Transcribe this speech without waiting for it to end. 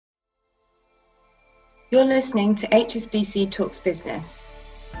You're listening to HSBC Talks Business.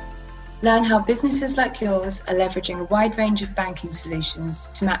 Learn how businesses like yours are leveraging a wide range of banking solutions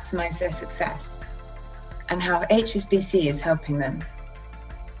to maximise their success, and how HSBC is helping them.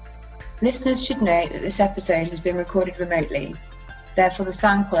 Listeners should note that this episode has been recorded remotely, therefore the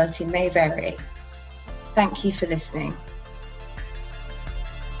sound quality may vary. Thank you for listening.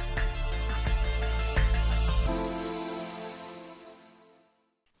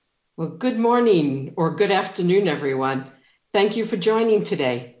 Well, good morning or good afternoon, everyone. Thank you for joining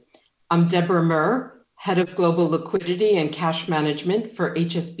today. I'm Deborah Murr, Head of Global Liquidity and Cash Management for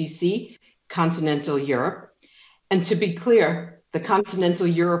HSBC Continental Europe. And to be clear, the Continental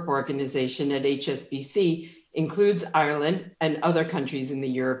Europe organization at HSBC includes Ireland and other countries in the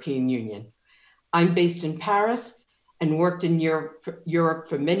European Union. I'm based in Paris and worked in Europe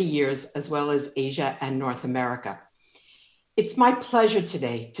for many years, as well as Asia and North America. It's my pleasure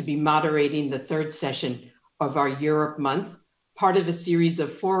today to be moderating the third session of our Europe Month, part of a series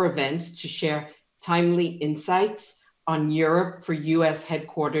of 4 events to share timely insights on Europe for US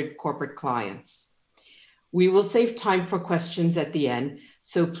headquartered corporate clients. We will save time for questions at the end,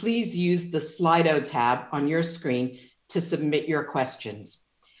 so please use the Slido tab on your screen to submit your questions.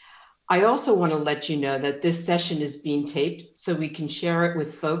 I also want to let you know that this session is being taped so we can share it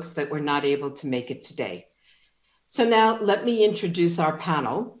with folks that were not able to make it today. So now let me introduce our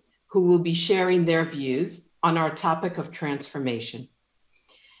panel, who will be sharing their views on our topic of transformation.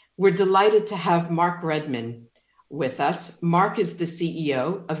 We're delighted to have Mark Redman with us. Mark is the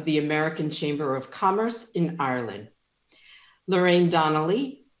CEO of the American Chamber of Commerce in Ireland. Lorraine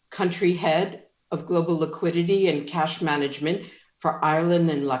Donnelly, Country Head of Global Liquidity and Cash Management for Ireland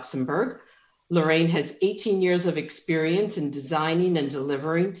and Luxembourg. Lorraine has 18 years of experience in designing and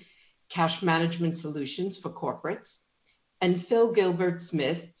delivering cash management solutions for corporates. And Phil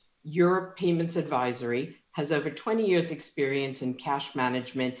Gilbert-Smith, Europe Payments Advisory, has over 20 years experience in cash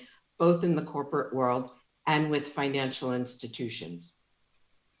management, both in the corporate world and with financial institutions.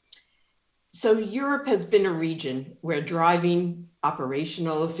 So Europe has been a region where driving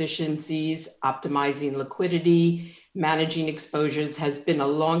operational efficiencies, optimizing liquidity, managing exposures has been a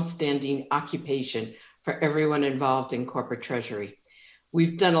long-standing occupation for everyone involved in corporate treasury.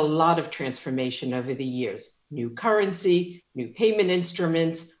 We've done a lot of transformation over the years: new currency, new payment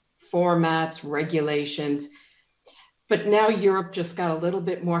instruments, formats, regulations. But now Europe just got a little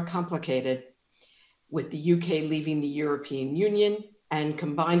bit more complicated with the UK leaving the European Union, and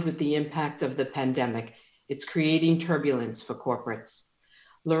combined with the impact of the pandemic, it's creating turbulence for corporates.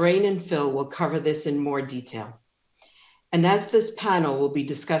 Lorraine and Phil will cover this in more detail. And as this panel will be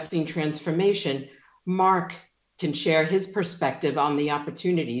discussing transformation, Mark can share his perspective on the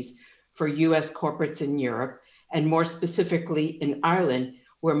opportunities for US corporates in Europe, and more specifically in Ireland,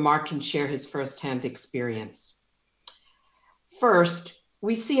 where Mark can share his firsthand experience. First,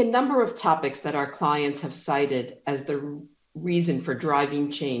 we see a number of topics that our clients have cited as the reason for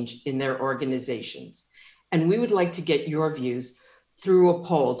driving change in their organizations. And we would like to get your views through a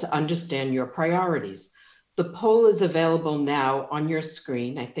poll to understand your priorities. The poll is available now on your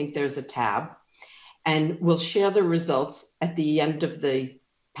screen. I think there's a tab. And we'll share the results at the end of the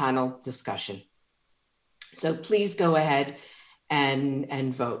panel discussion. So please go ahead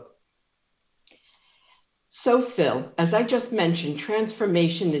and vote. So Phil, as I just mentioned,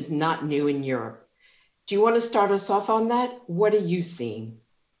 transformation is not new in Europe. Do you want to start us off on that? What are you seeing?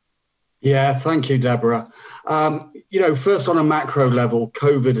 Yeah, thank you, Deborah. First on a macro level,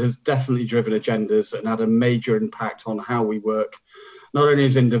 COVID has definitely driven agendas and had a major impact on how we work, not only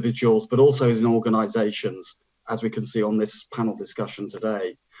as individuals, but also as in organizations, as we can see on this panel discussion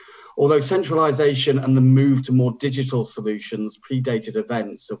today. Although centralization and the move to more digital solutions predated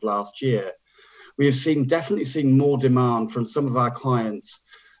events of last year, we have definitely seen more demand from some of our clients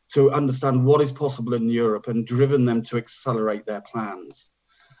to understand what is possible in Europe and driven them to accelerate their plans.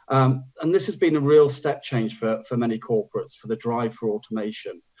 And this has been a real step change for many corporates, for the drive for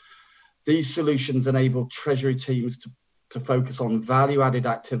automation. These solutions enable treasury teams to focus on value-added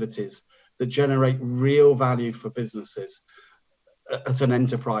activities that generate real value for businesses at an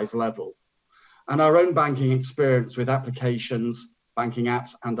enterprise level. And our own banking experience with applications, banking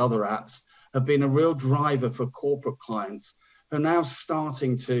apps and other apps have been a real driver for corporate clients who are now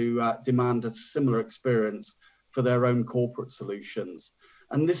starting to demand a similar experience for their own corporate solutions.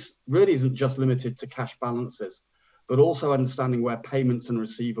 And this really isn't just limited to cash balances, but also understanding where payments and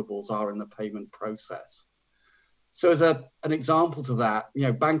receivables are in the payment process. So as an example to that,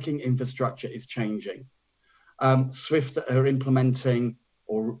 banking infrastructure is changing. SWIFT are implementing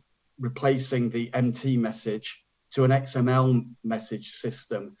or replacing the MT message to an XML message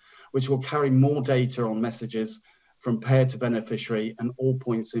system, which will carry more data on messages from payer to beneficiary and all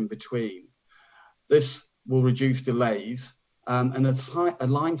points in between. This will reduce delays, and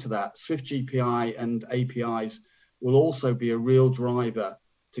aligned to that, Swift GPI and APIs will also be a real driver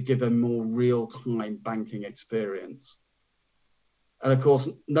to give a more real-time banking experience. And of course,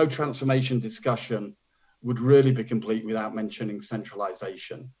 no transformation discussion would really be complete without mentioning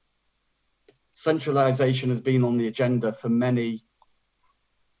centralization. Centralization has been on the agenda for many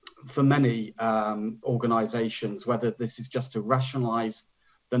organizations, whether this is just to rationalize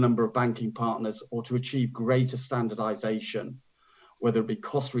the number of banking partners or to achieve greater standardization, whether it be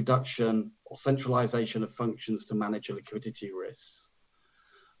cost reduction or centralization of functions to manage liquidity risks.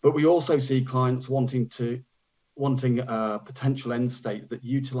 But we also see clients wanting a potential end state that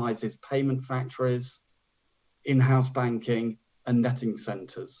utilizes payment factories, in-house banking, and netting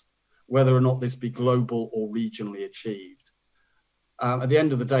centers, whether or not this be global or regionally achieved. At the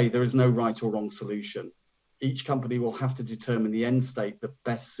end of the day, there is no right or wrong solution. Each company will have to determine the end state that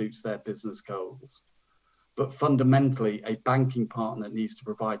best suits their business goals. But fundamentally, a banking partner needs to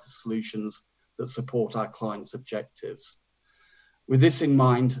provide the solutions that support our clients' objectives. With this in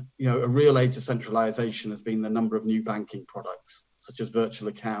mind, a real aid to centralization has been the number of new banking products, such as virtual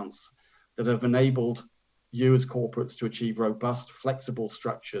accounts, that have enabled you as corporates to achieve robust, flexible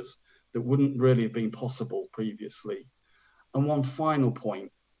structures that wouldn't really have been possible previously. And one final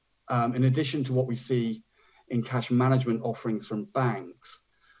point, in addition to what we see in cash management offerings from banks,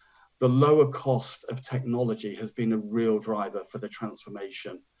 the lower cost of technology has been a real driver for the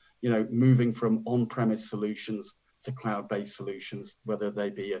transformation, moving from on-premise solutions to cloud-based solutions, whether they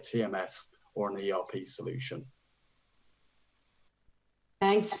be a TMS or an ERP solution.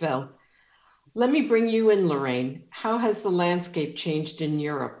 Thanks, Phil. Let me bring you in, Lorraine. How has the landscape changed in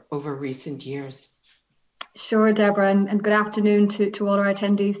Europe over recent years? Sure, Deborah, and good afternoon to all our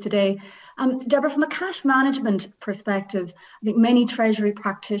attendees today. Deborah, from a cash management perspective, I think many Treasury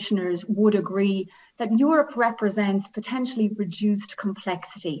practitioners would agree that Europe represents potentially reduced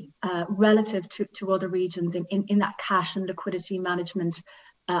complexity relative to other regions in that cash and liquidity management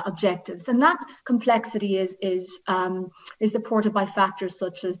objectives. And that complexity is supported by factors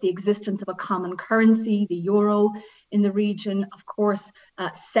such as the existence of a common currency, the euro in the region, of course,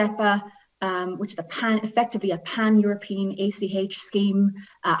 SEPA, which is effectively a pan-European ACH scheme,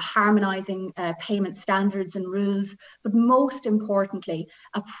 harmonizing payment standards and rules, but most importantly,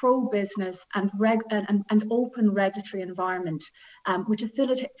 a pro-business and open regulatory environment, which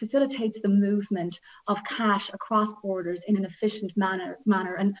facilitates the movement of cash across borders in an efficient manner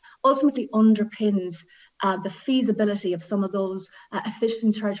and ultimately underpins the feasibility of some of those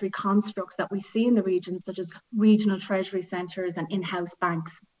efficient treasury constructs that we see in the region, such as regional treasury centres and in-house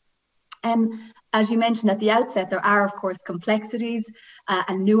banks. As you mentioned at the outset, there are, of course, complexities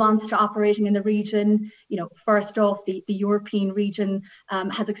and nuance to operating in the region. First off, the European region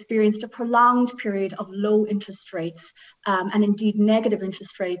has experienced a prolonged period of low interest rates and indeed negative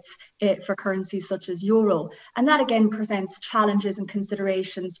interest rates for currencies such as euro. And that again presents challenges and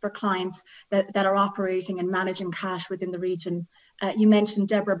considerations for clients that are operating and managing cash within the region. You mentioned,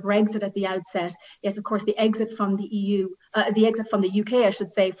 Deborah, Brexit at the outset. Yes, of course, the exit from the EU, the exit from the UK, I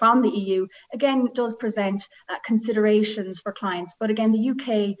should say, from the EU, again, does present considerations for clients. But again, the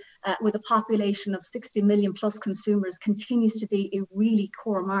UK, with a population of 60 million plus consumers, continues to be a really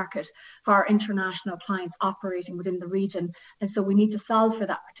core market for our international clients operating within the region. And so we need to solve for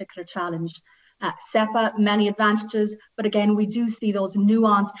that particular challenge. SEPA, many advantages, but again, we do see those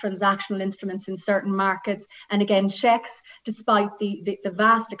nuanced transactional instruments in certain markets. And again, checks, despite the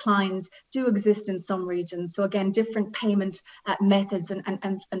vast declines, do exist in some regions. So again, different payment methods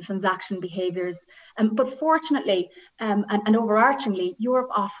and transaction behaviours. But fortunately and overarchingly, Europe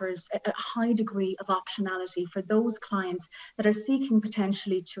offers a high degree of optionality for those clients that are seeking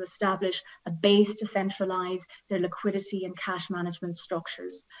potentially to establish a base to centralise their liquidity and cash management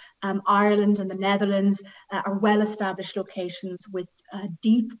structures. Ireland and the Netherlands are well-established locations with a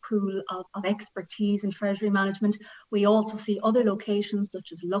deep pool of expertise in treasury management. We also see other locations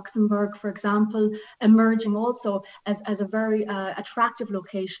such as Luxembourg, for example, emerging also as a very attractive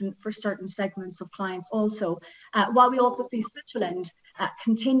location for certain segments of clients also. While we also see Switzerland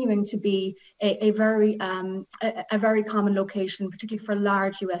continuing to be a very common location, particularly for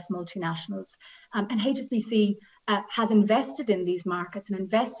large US multinationals. And HSBC has invested in these markets and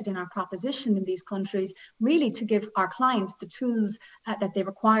invested in our proposition in these countries, really to give our clients the tools that they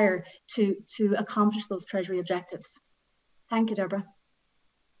require to accomplish those treasury objectives. Thank you, Deborah.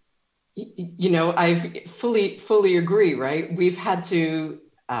 I fully agree, right? We've had to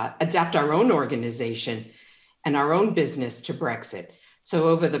adapt our own organization and our own business to Brexit. So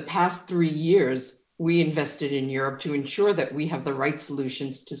over the past 3 years, we invested in Europe to ensure that we have the right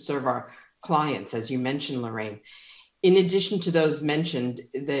solutions to serve our clients, as you mentioned, Lorraine. In addition to those mentioned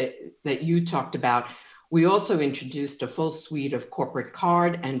that you talked about, we also introduced a full suite of corporate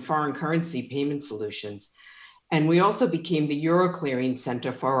card and foreign currency payment solutions. And we also became the Euro clearing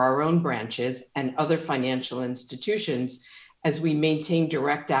center for our own branches and other financial institutions as we maintain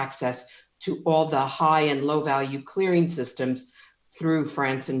direct access to all the high and low value clearing systems through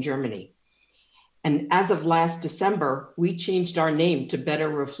France and Germany. And as of last December, we changed our name to better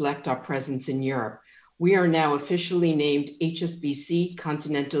reflect our presence in Europe. We are now officially named HSBC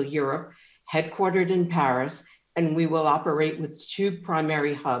Continental Europe, headquartered in Paris, and we will operate with 2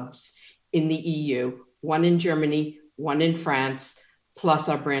 primary hubs in the EU, one in Germany, one in France, plus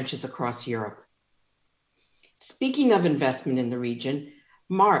our branches across Europe. Speaking of investment in the region,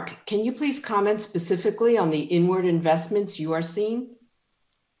 Mark, can you please comment specifically on the inward investments you are seeing?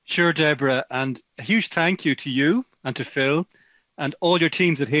 Sure, Deborah, and a huge thank you to you and to Phil and all your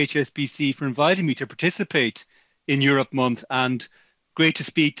teams at HSBC for inviting me to participate in Europe Month, and great to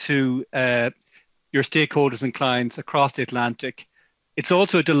speak to your stakeholders and clients across the Atlantic. It's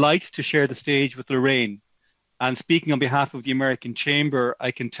also a delight to share the stage with Lorraine. And speaking on behalf of the American Chamber,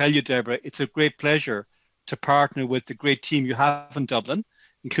 I can tell you, Deborah, it's a great pleasure to partner with the great team you have in Dublin,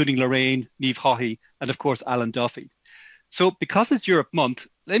 including Lorraine, Niamh Haughey, and of course, Alan Duffy. So because it's Europe Month,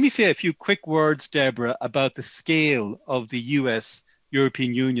 let me say a few quick words, Deborah, about the scale of the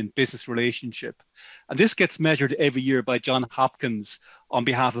US-European Union business relationship. And this gets measured every year by John Hopkins on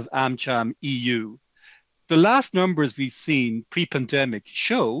behalf of AmCham EU. The last numbers we've seen pre-pandemic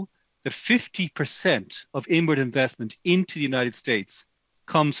show that 50% of inward investment into the United States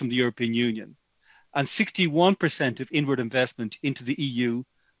comes from the European Union, and 61% of inward investment into the EU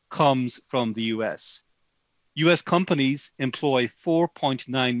comes from the US. US companies employ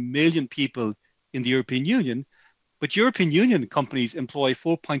 4.9 million people in the European Union, but European Union companies employ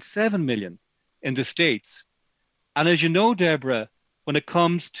 4.7 million in the States. And as you know, Deborah, when it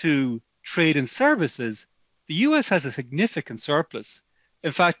comes to trade and services, the US has a significant surplus.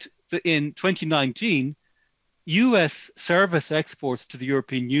 In fact, in 2019, US service exports to the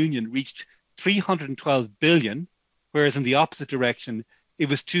European Union reached 312 billion, whereas in the opposite direction, it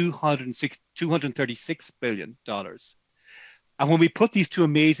was $236 billion. And when we put these two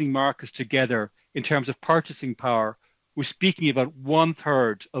amazing markets together in terms of purchasing power, we're speaking about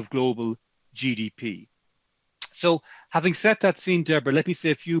 1/3 of global GDP. So having set that scene, Deborah, let me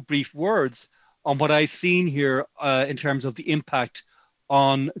say a few brief words on what I've seen here in terms of the impact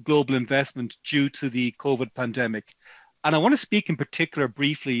on global investment due to the COVID pandemic. And I want to speak in particular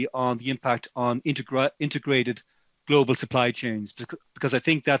briefly on the impact on integrated global supply chains, because I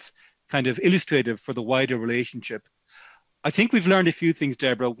think that's kind of illustrative for the wider relationship. I think we've learned a few things,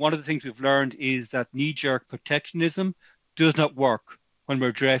 Deborah. One of the things we've learned is that knee-jerk protectionism does not work when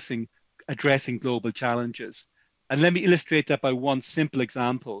we're addressing global challenges. And let me illustrate that by one simple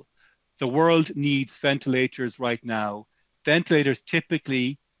example. The world needs ventilators right now. Ventilators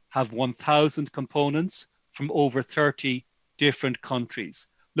typically have 1,000 components from over 30 different countries.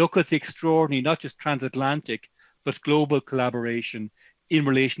 Look at the extraordinary, not just transatlantic, but global collaboration in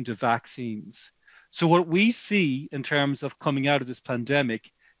relation to vaccines. So what we see in terms of coming out of this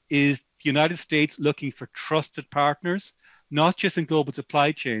pandemic is the United States looking for trusted partners, not just in global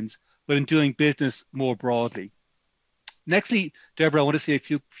supply chains, but in doing business more broadly. Nextly, Deborah, I want to say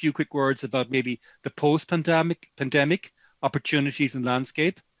a few quick words about maybe the post-pandemic opportunities and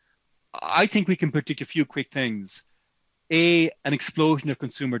landscape. I think we can predict a few quick things. A, an explosion of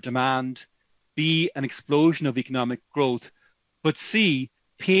consumer demand. B, an explosion of economic growth. But C,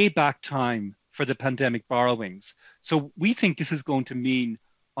 payback time for the pandemic borrowings. So we think this is going to mean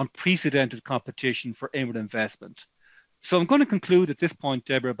unprecedented competition for inward investment. So I'm going to conclude at this point,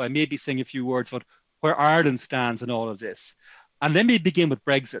 Deborah, by maybe saying a few words about where Ireland stands in all of this. And let me begin with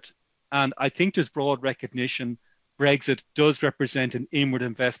Brexit. And I think there's broad recognition Brexit does represent an inward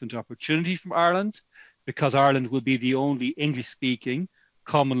investment opportunity from Ireland, because Ireland will be the only English-speaking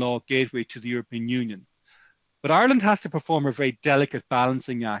common law gateway to the European Union. But Ireland has to perform a very delicate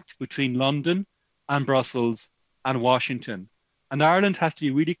balancing act between London and Brussels and Washington. And Ireland has to be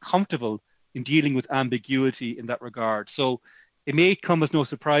really comfortable in dealing with ambiguity in that regard. So it may come as no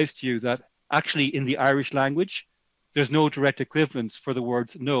surprise to you that actually in the Irish language, there's no direct equivalence for the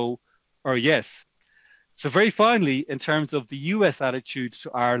words no or yes. So very finally, in terms of the US attitudes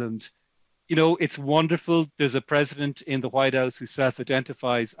to Ireland, you know, it's wonderful. There's a president in the White House who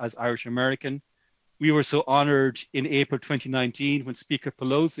self-identifies as Irish American. We were so honored in April 2019 when Speaker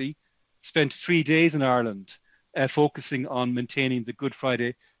Pelosi spent 3 days in Ireland focusing on maintaining the Good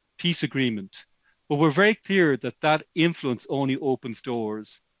Friday peace agreement. But we're very clear that that influence only opens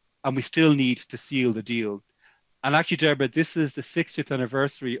doors, and we still need to seal the deal. And actually, Deborah, this is the 60th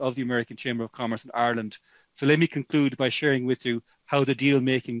anniversary of the American Chamber of Commerce in Ireland. So let me conclude by sharing with you how the deal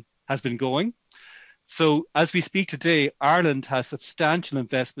making has been going. So as we speak today, Ireland has substantial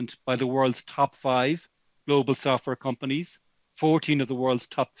investment by the world's top 5 global software companies, 14 of the world's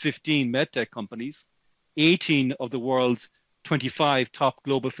top 15 medtech companies, 18 of the world's 25 top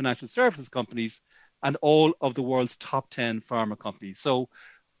global financial services companies, and all of the world's top 10 pharma companies. So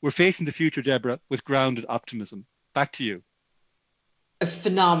we're facing the future, Deborah, with grounded optimism. Back to you.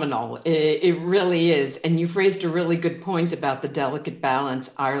 Phenomenal. It really is. And you've raised a really good point about the delicate balance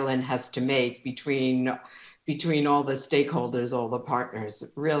Ireland has to make between all the stakeholders, all the partners.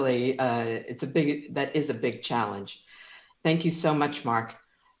 Really, that is a big challenge. Thank you so much, Mark.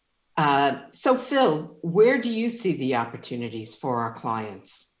 So Phil, where do you see the opportunities for our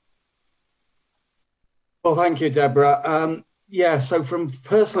clients? Well, thank you, Deborah. Yeah, so from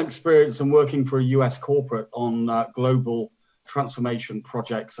personal experience and working for a US corporate on global transformation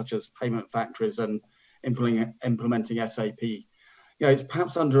projects such as payment factories and implementing SAP, it's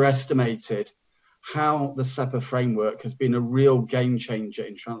perhaps underestimated how the SEPA framework has been a real game changer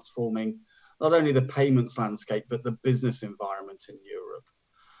in transforming not only the payments landscape, but the business environment in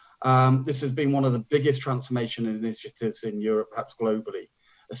Europe. This has been one of the biggest transformation initiatives in Europe, perhaps globally,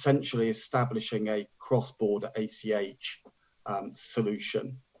 essentially establishing a cross-border ACH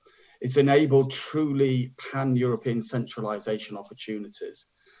solution. It's enabled truly pan-European centralization opportunities.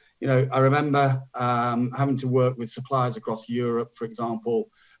 I remember having to work with suppliers across Europe, for example,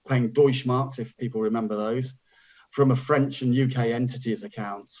 paying Deutschmarks, if people remember those, from a French and UK entities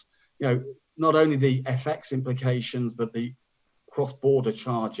accounts. Not only the FX implications, but the cross-border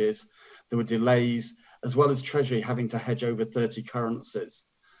charges, there were delays, as well as Treasury having to hedge over 30 currencies.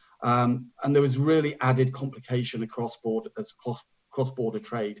 And there was really added complication across cross-border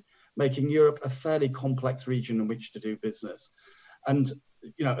trade, making Europe a fairly complex region in which to do business. And,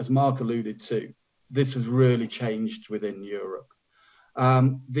 as Mark alluded to, this has really changed within Europe.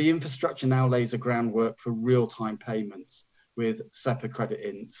 The infrastructure now lays a groundwork for real-time payments with SEPA Credit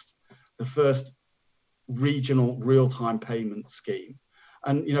Inst, the first regional real-time payment scheme.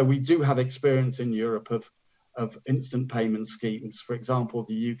 And, we do have experience in Europe of instant payment schemes. For example,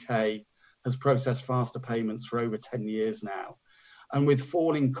 the UK has processed faster payments for over 10 years now. And with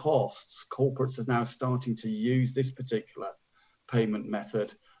falling costs, corporates are now starting to use this particular payment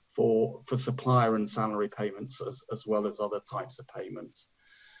method for supplier and salary payments as well as other types of payments.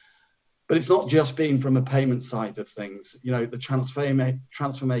 But it's not just been from a payment side of things. The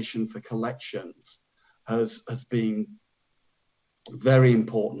transformation for collections has been very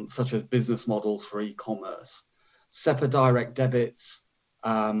important, such as business models for e-commerce. SEPA direct debits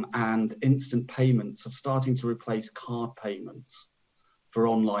and instant payments are starting to replace card payments for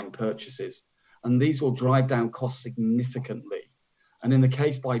online purchases. And these will drive down costs significantly. And in the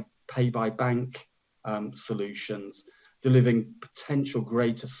case by pay by bank solutions, delivering potential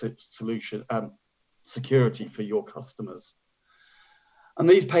greater security for your customers. And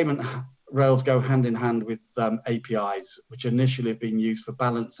these payment rails go hand in hand with APIs, which initially have been used for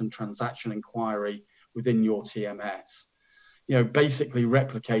balance and transaction inquiry within your TMS. Basically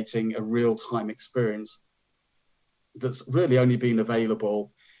replicating a real-time experience that's really only been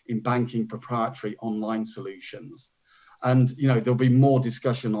available in banking proprietary online solutions. And there'll be more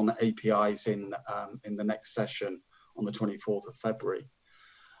discussion on the APIs in the next session on the 24th of February.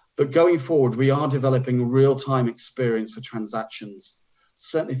 But going forward, we are developing a real-time experience for transactions,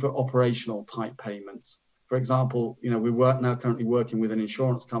 certainly for operational type payments. For example, we're now currently working with an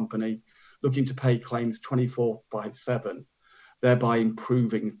insurance company looking to pay claims 24/7, thereby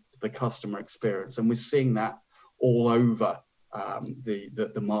improving the customer experience. And we're seeing that all over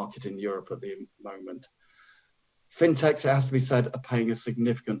the market in Europe at the moment. Fintechs, it has to be said, are playing a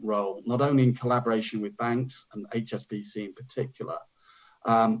significant role, not only in collaboration with banks and HSBC in particular,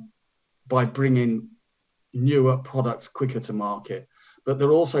 by bringing newer products quicker to market, but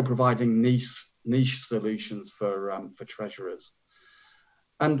they're also providing niche solutions for treasurers.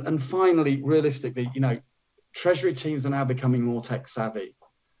 And finally, realistically, treasury teams are now becoming more tech savvy,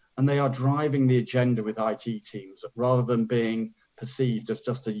 and they are driving the agenda with IT teams rather than being perceived as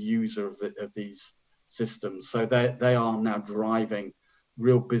just a user of these systems. So they are now driving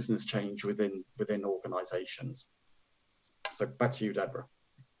real business change within organizations. So back to you, Deborah.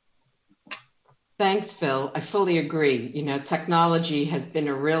 Thanks, Phil. I fully agree. Technology has been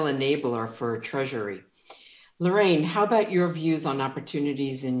a real enabler for Treasury. Lorraine, how about your views on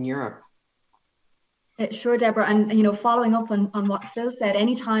opportunities in Europe? Sure, Deborah. And following up on what Phil said,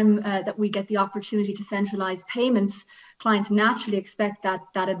 anytime that we get the opportunity to centralize payments, clients naturally expect that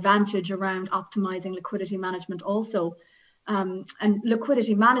advantage around optimizing liquidity management also. And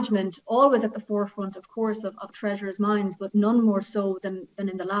liquidity management always at the forefront, of course, of treasurers' minds, but none more so than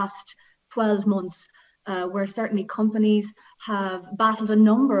in the last 12 months, where certainly companies have battled a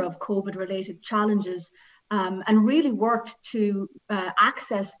number of COVID-related challenges. And really worked to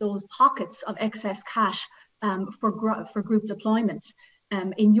access those pockets of excess cash for group deployment.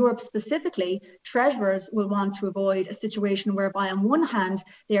 In Europe specifically, treasurers will want to avoid a situation whereby on one hand,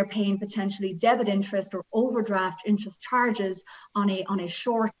 they are paying potentially debit interest or overdraft interest charges on a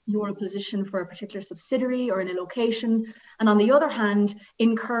short euro position for a particular subsidiary or in a location, and on the other hand,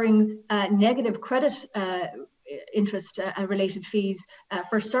 incurring negative credit interest related fees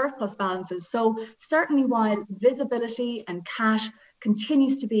for surplus balances. So certainly while visibility and cash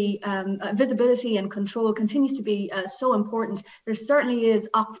continues to be, visibility and control continues to be so important, there certainly is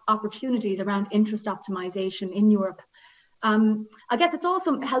opportunities around interest optimization in Europe. I guess it's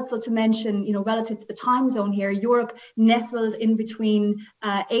also helpful to mention, relative to the time zone here, Europe nestled in between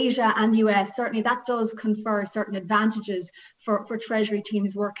Asia and the US, certainly that does confer certain advantages for treasury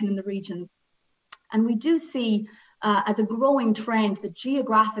teams working in the region. And we do see as a growing trend the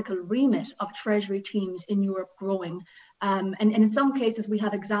geographical remit of treasury teams in Europe growing. And in some cases, we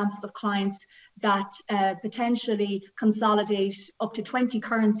have examples of clients that potentially consolidate up to 20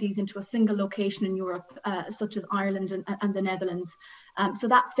 currencies into a single location in Europe, such as Ireland and the Netherlands. So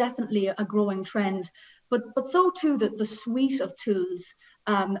that's definitely a growing trend. But so too the suite of tools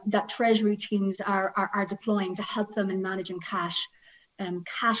that treasury teams are deploying to help them in managing cash.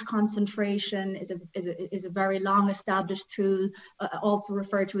 Cash concentration is a very long established tool, also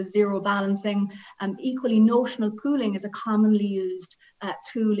referred to as zero balancing. Equally, notional pooling is a commonly used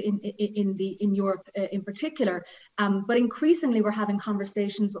tool in Europe in particular. But increasingly, we're having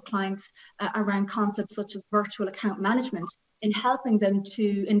conversations with clients around concepts such as virtual account management in helping them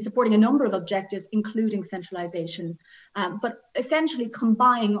in supporting a number of objectives, including centralization. But essentially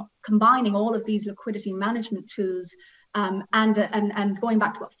combining all of these liquidity management tools and going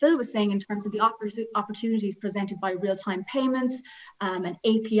back to what Phil was saying in terms of the opportunities presented by real-time payments and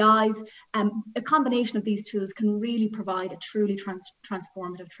APIs, a combination of these tools can really provide a truly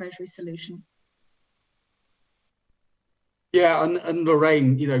transformative treasury solution. Yeah, and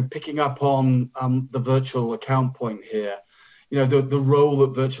Lorraine, picking up on the virtual account point here, the role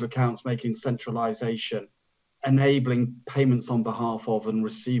that virtual accounts make in centralization, enabling payments on behalf of and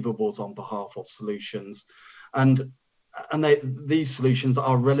receivables on behalf of solutions. And these solutions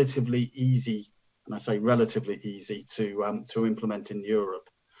are relatively easy, and I say relatively easy to implement in Europe.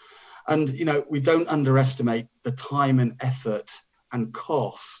 And we don't underestimate the time and effort and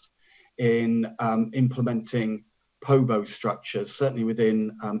cost in implementing POBO structures, certainly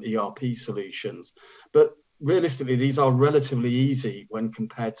within ERP solutions. But realistically, these are relatively easy when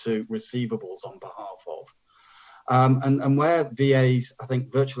compared to receivables on behalf of. And where VAs, I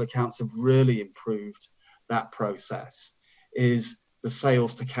think virtual accounts have really improved that process is the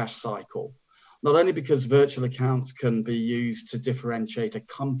sales to cash cycle. Not only because virtual accounts can be used to differentiate a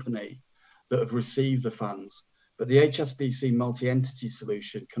company that have received the funds, but the HSBC multi-entity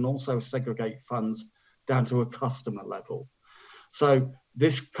solution can also segregate funds down to a customer level. So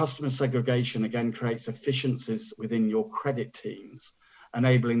this customer segregation again creates efficiencies within your credit teams,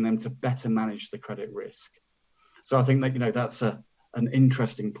 enabling them to better manage the credit risk. So I think that that's an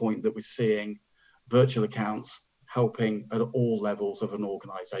interesting point that we're seeing virtual accounts helping at all levels of an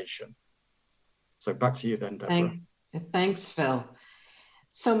organization. So back to you then, Deborah. Thanks, Phil.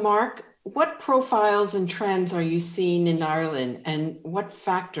 So Mark, what profiles and trends are you seeing in Ireland, and what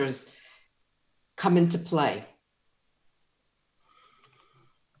factors come into play?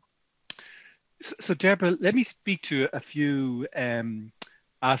 So Deborah, let me speak to a few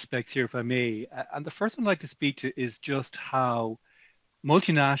aspects here, if I may. And the first one I'd like to speak to is just how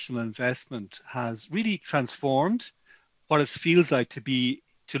multinational investment has really transformed what it feels like to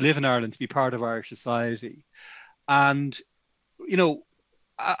live in Ireland, to be part of Irish society. And,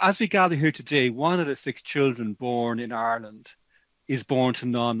 as we gather here today, 1 out of 6 children born in Ireland is born to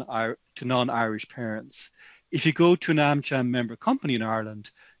non-Irish parents. If you go to an AmCham member company in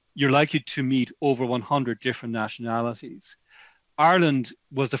Ireland, you're likely to meet over 100 different nationalities. Ireland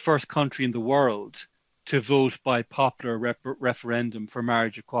was the first country in the world to vote by popular referendum for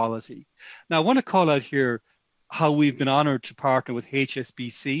marriage equality. Now, I want to call out here how we've been honoured to partner with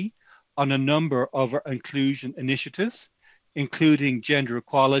HSBC on a number of our inclusion initiatives, including gender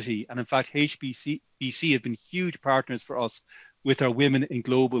equality. And in fact, HSBC have been huge partners for us with our Women in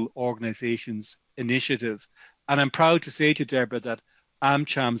Global Organizations initiative. And I'm proud to say to Deborah that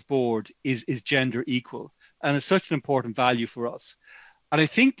AmCham's board is gender equal, and it's such an important value for us. And I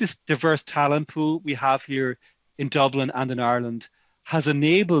think this diverse talent pool we have here in Dublin and in Ireland has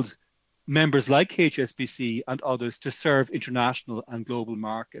enabled members like HSBC and others to serve international and global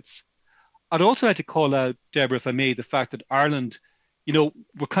markets. I'd also like to call out, Deborah, if I may, the fact that Ireland, you know,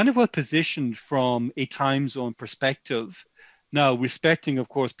 we're kind of well positioned from a time zone perspective. Now, respecting, of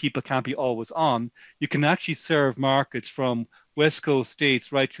course, people can't be always on, you can actually serve markets from West Coast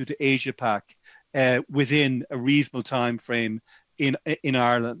states right through to Asia Pac within a reasonable time frame in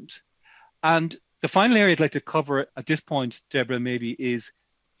Ireland. And the final area I'd like to cover at this point, Deborah, maybe is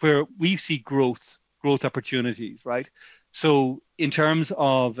where we see growth opportunities, right? So in terms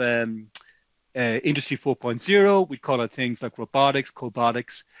of Industry 4.0, we'd call out things like robotics,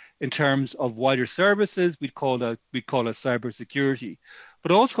 cobotics. In terms of wider services, we'd call out cybersecurity.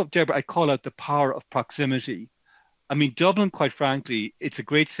 But also, Deborah, I call out the power of proximity. I mean, Dublin, quite frankly, it's a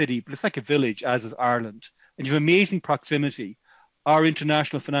great city, but it's like a village, as is Ireland. And you have amazing proximity. Our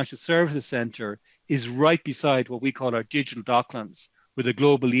International Financial Services Centre is right beside what we call our digital docklands, where the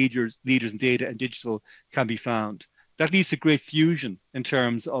global leaders in data and digital can be found. That leads to great fusion in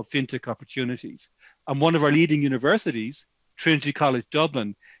terms of fintech opportunities. And one of our leading universities, Trinity College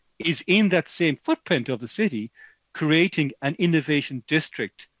Dublin, is in that same footprint of the city, creating an innovation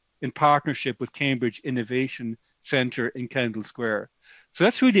district in partnership with Cambridge Innovation Centre in Kendall Square. So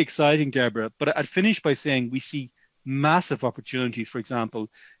that's really exciting, Deborah. But I'd finish by saying we see massive opportunities, for example,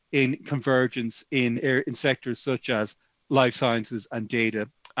 in convergence in sectors such as life sciences and data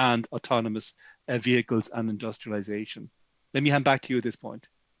and autonomous vehicles and industrialization. Let me hand back to you at this point.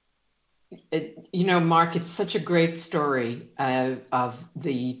 You know, Mark, it's such a great story of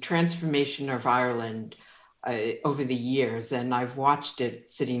the transformation of Ireland over the years. And I've watched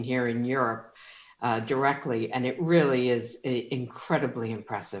it sitting here in Europe directly, and it really is incredibly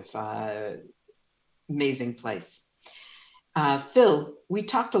impressive. Amazing place. Phil, we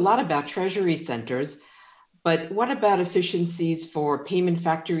talked a lot about treasury centers, but what about efficiencies for payment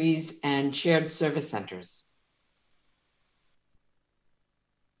factories and shared service centers?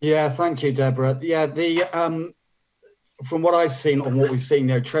 Yeah, thank you, Deborah. Yeah, from what I've seen and what we've seen,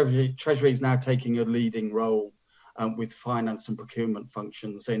 you know, Treasury is now taking a leading role with finance and procurement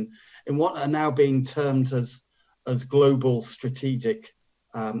functions in what are now being termed as global strategic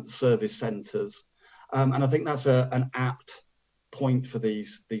service centres, and I think that's an apt point for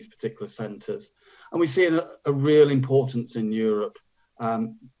these particular centres. And we see a real importance in Europe.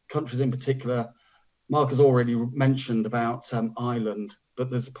 Countries in particular, Mark has already mentioned about Ireland, but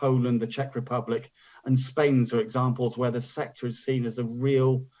there's Poland, the Czech Republic, and Spain's are examples where the sector is seen as a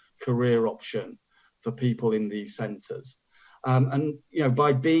real career option for people in these centres. And you know,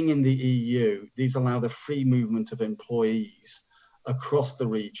 by being in the EU, these allow the free movement of employees across the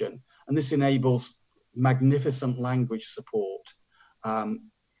region, and this enables magnificent language support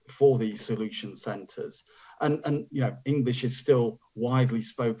for these solution centres. And you know, English is still widely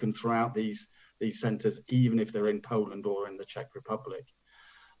spoken throughout these centres, even if they're in Poland or in the Czech Republic.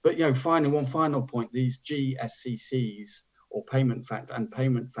 But you know, finally, one final point: these GSCCs or payment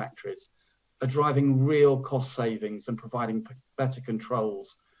factories are driving real cost savings and providing better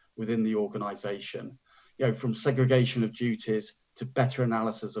controls within the organisation. You know, from segregation of duties to better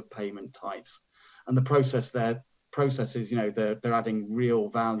analysis of payment types, and the processes, you know, they're adding real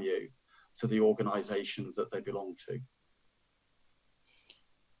value to the organisations that they belong to.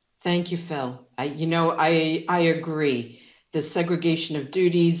 Thank you, Phil. I agree. The segregation of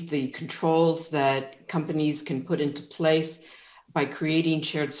duties, the controls that companies can put into place by creating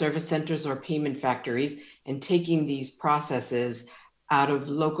shared service centers or payment factories and taking these processes out of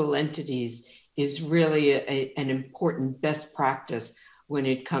local entities is really an important best practice when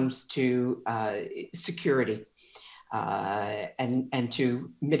it comes to security and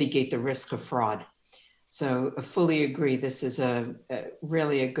to mitigate the risk of fraud. So I fully agree. This is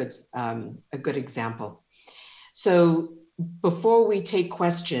really a good example. So before we take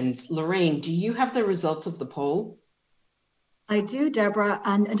questions, Lorraine, do you have the results of the poll? I do, Deborah.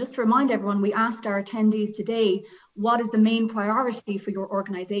 And just to remind everyone, we asked our attendees today, what is the main priority for your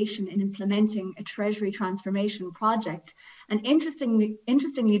organization in implementing a treasury transformation project? And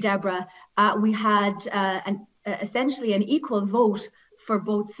interestingly, Deborah, we had essentially an equal vote for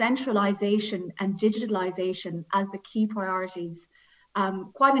both centralization and digitalization as the key priorities.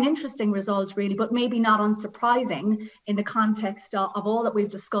 Quite an interesting result, really, but maybe not unsurprising in the context of all that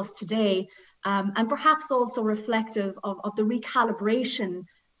we've discussed today, and perhaps also reflective of the recalibration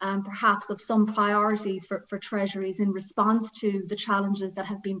perhaps of some priorities for treasuries in response to the challenges that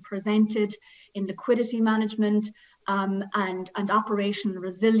have been presented in liquidity management and operational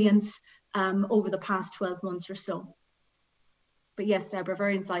resilience over the past 12 months or so. But yes, Deborah,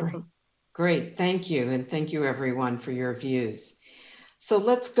 very insightful. Great, thank you. And thank you everyone for your views. So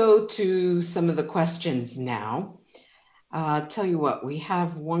let's go to some of the questions now. Tell you what, we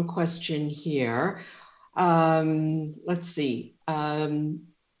have one question here. Let's see.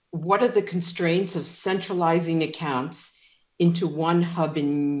 What are the constraints of centralizing accounts into one hub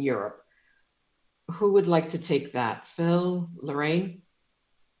in Europe? Who would like to take that? Phil, Lorraine?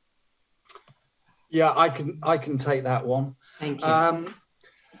 Yeah, I can take that one. Thank you.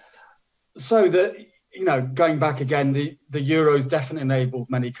 So going back again, the Euro's definitely enabled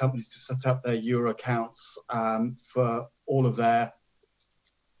many companies to set up their Euro accounts for all of their,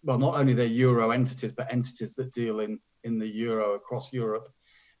 well, not only their Euro entities, but entities that deal in the Euro across Europe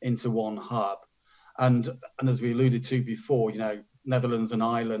into one hub. And as we alluded to before, Netherlands and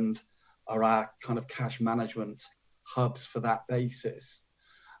Ireland are our kind of cash management hubs for that basis.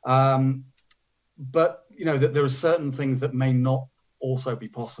 But there are certain things that may not also be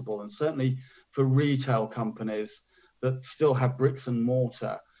possible, and certainly for retail companies that still have bricks and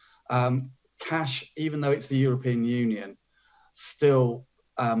mortar, cash, even though it's the European Union, still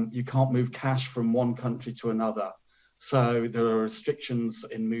you can't move cash from one country to another. So there are restrictions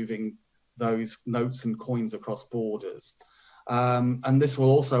in moving those notes and coins across borders. And this will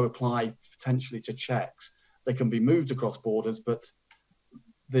also apply potentially to checks. They can be moved across borders, but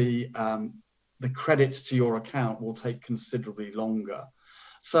the credits to your account will take considerably longer.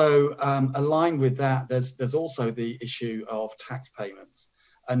 So aligned with that, there's also the issue of tax payments.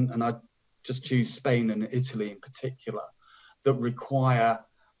 And I just choose Spain and Italy in particular, that require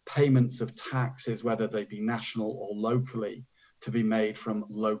payments of taxes, whether they be national or locally, to be made from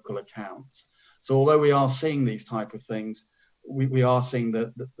local accounts. So although we are seeing these type of things, we are seeing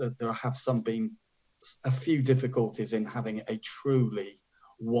that there have been a few difficulties in having a truly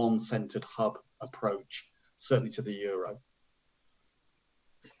one-centered hub approach, certainly to the Euro.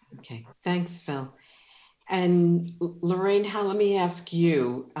 Okay, thanks, Phil. And Lorraine, let me ask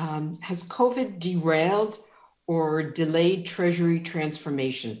you, has COVID derailed or delayed Treasury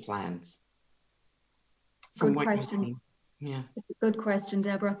transformation plans? Good question. Yeah. It's a good question,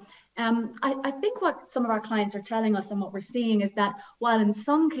 Deborah. I think what some of our clients are telling us and what we're seeing is that while in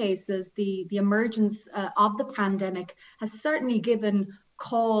some cases the emergence of the pandemic has certainly given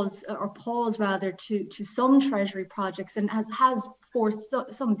pause to some Treasury projects and has forced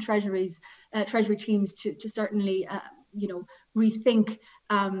some treasury teams to certainly rethink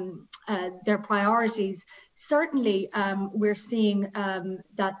their priorities. Certainly, we're seeing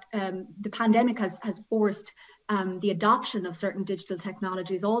that the pandemic has forced the adoption of certain digital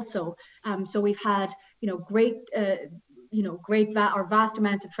technologies also. So we've had vast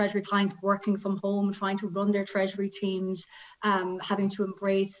amounts of Treasury clients working from home, trying to run their Treasury teams, having to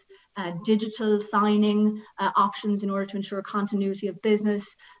embrace digital signing options in order to ensure continuity of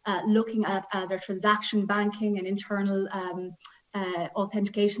business, looking at their transaction banking and internal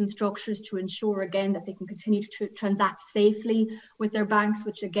authentication structures to ensure again that they can continue to transact safely with their banks,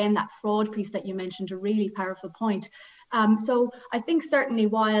 which again, that fraud piece that you mentioned, a really powerful point. So I think certainly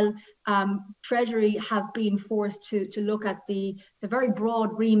while Treasury have been forced to look at the very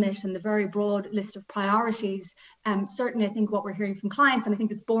broad remit and the very broad list of priorities, certainly I think what we're hearing from clients, and I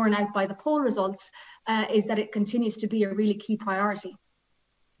think it's borne out by the poll results, is that it continues to be a really key priority.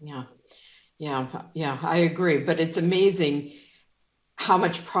 Yeah, I agree. But it's amazing how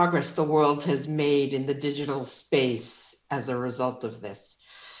much progress the world has made in the digital space as a result of this.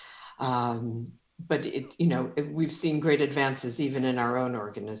 But we've seen great advances even in our own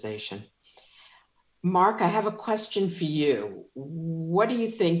organization. Mark, I have a question for you. What do you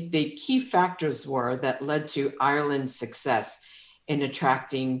think the key factors were that led to Ireland's success in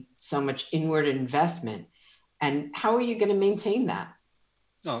attracting so much inward investment? And how are you going to maintain that?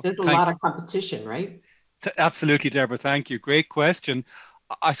 There's a lot of competition, right? Absolutely, Deborah. Thank you. Great question.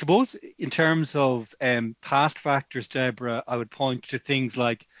 I suppose in terms of past factors, Deborah, I would point to things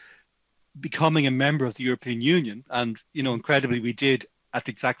like becoming a member of the European Union. And, incredibly, we did at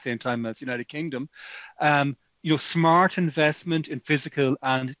the exact same time as the United Kingdom. Smart investment in physical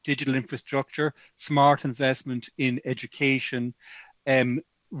and digital infrastructure, smart investment in education. And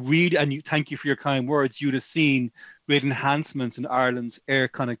thank you for your kind words. You'd have seen great enhancements in Ireland's air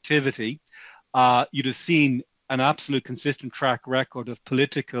connectivity. You'd have seen an absolute consistent track record of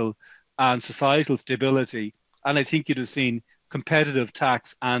political and societal stability. And I think you'd have seen competitive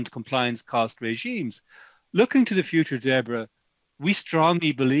tax and compliance cost regimes. Looking to the future, Deborah, we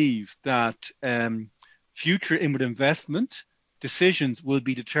strongly believe that future inward investment decisions will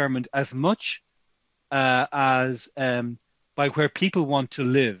be determined as much as by where people want to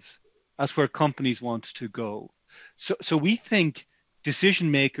live as where companies want to go. So we think decision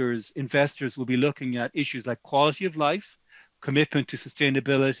makers, investors will be looking at issues like quality of life, commitment to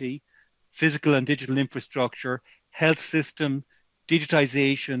sustainability, physical and digital infrastructure, health system,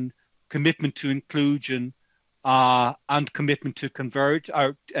 digitization, commitment to inclusion, and commitment to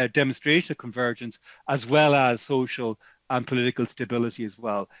demonstration of convergence, as well as social and political stability as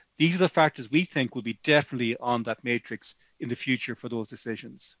well. These are the factors we think will be definitely on that matrix in the future for those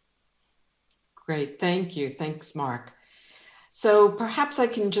decisions. Great, thank you. Thanks, Mark. So perhaps I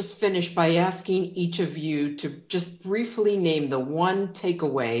can just finish by asking each of you to just briefly name the one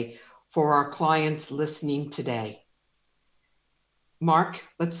takeaway for our clients listening today. Mark,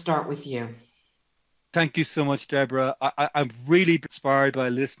 let's start with you. Thank you so much, Deborah. I'm really inspired by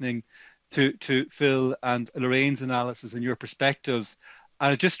listening to Phil and Lorraine's analysis and your perspectives.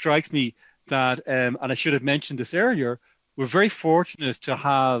 And it just strikes me that, and I should have mentioned this earlier, we're very fortunate to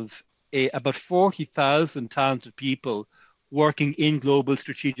have about 40,000 talented people working in global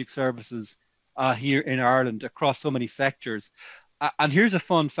strategic services here in Ireland across so many sectors. And here's a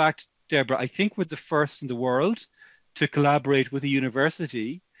fun fact, Deborah. I think we're the first in the world to collaborate with a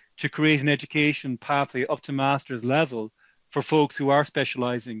university to create an education pathway up to master's level for folks who are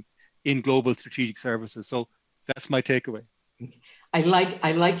specializing in global strategic services. So that's my takeaway. I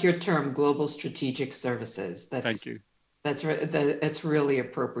like your term, global strategic services. Thank you. That's really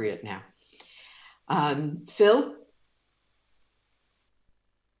appropriate now. Phil?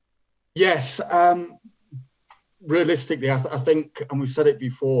 Yes, realistically, I think, and we've said it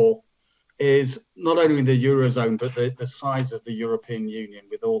before, is not only the Eurozone, but the size of the European Union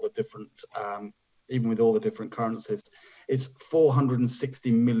with all the different, even with all the different currencies, it's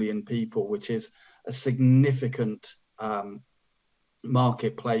 460 million people, which is a significant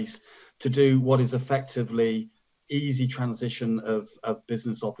marketplace to do what is effectively easy transition of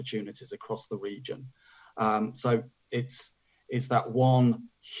business opportunities across the region. So it's that one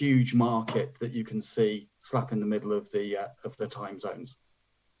huge market that you can see slap in the middle of the time zones.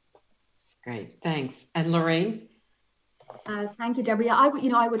 Great, thanks. And Lorraine? Thank you, Deborah.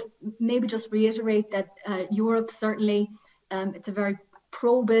 I would maybe just reiterate that Europe certainly, it's a very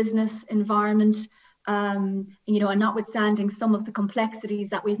pro-business environment. And notwithstanding some of the complexities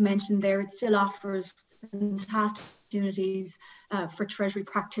that we've mentioned there, it still offers fantastic opportunities for Treasury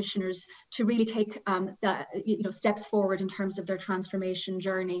practitioners to really take steps forward in terms of their transformation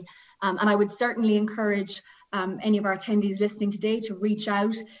journey. And I would certainly encourage any of our attendees listening today to reach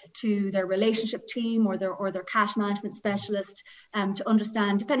out to their relationship team or their cash management specialist to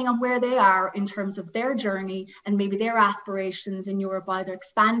understand, depending on where they are in terms of their journey and maybe their aspirations in Europe, either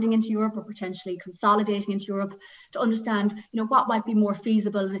expanding into Europe or potentially consolidating into Europe, to understand what might be more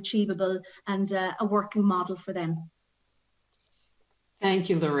feasible and achievable and a working model for them. Thank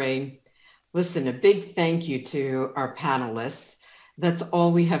you, Lorraine. Listen, a big thank you to our panelists. That's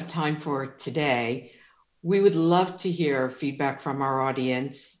all we have time for today. We would love to hear feedback from our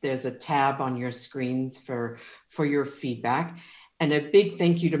audience. There's a tab on your screens for your feedback. And a big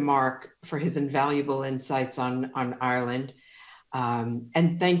thank you to Mark for his invaluable insights on Ireland.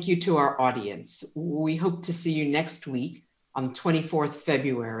 And thank you to our audience. We hope to see you next week on 24th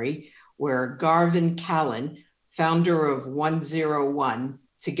February, where Garvin Callan, founder of 101,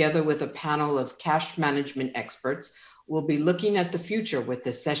 together with a panel of cash management experts, will be looking at the future with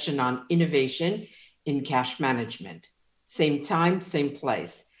a session on innovation in cash management. Same time, same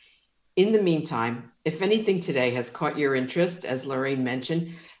place. In the meantime, if anything today has caught your interest, as Lorraine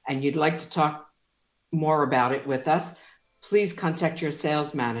mentioned, and you'd like to talk more about it with us, please contact your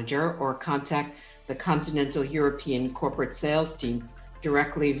sales manager or contact the Continental European Corporate Sales Team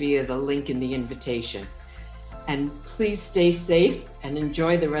directly via the link in the invitation. And please stay safe and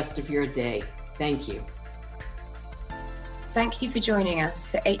enjoy the rest of your day. Thank you. Thank you for joining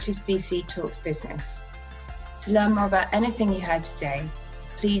us for HSBC Talks Business. To learn more about anything you heard today,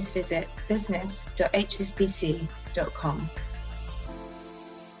 please visit business.hsbc.com.